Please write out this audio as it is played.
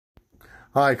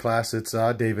Hi, class. It's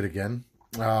David again.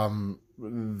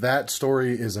 That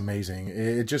story is amazing.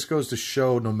 It just goes to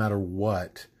show no matter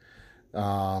what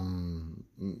um,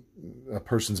 a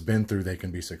person's been through, they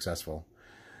can be successful.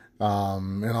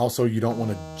 And also, you don't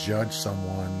want to judge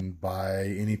someone by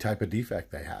any type of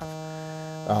defect they have.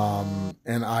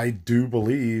 And I do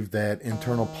believe that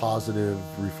internal positive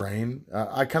refrain,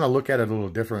 I kind of look at it a little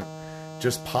different.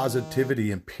 Just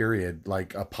positivity and period,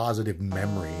 like a positive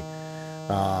memory.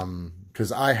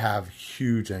 Because I have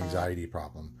huge anxiety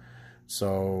problem.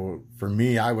 So for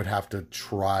me, I would have to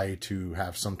try to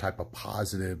have some type of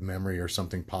positive memory or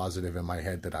something positive in my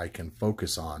head that I can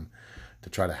focus on to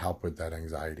try to help with that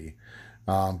anxiety.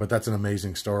 But that's an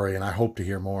amazing story, and I hope to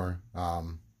hear more.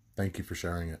 Thank you for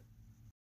sharing it.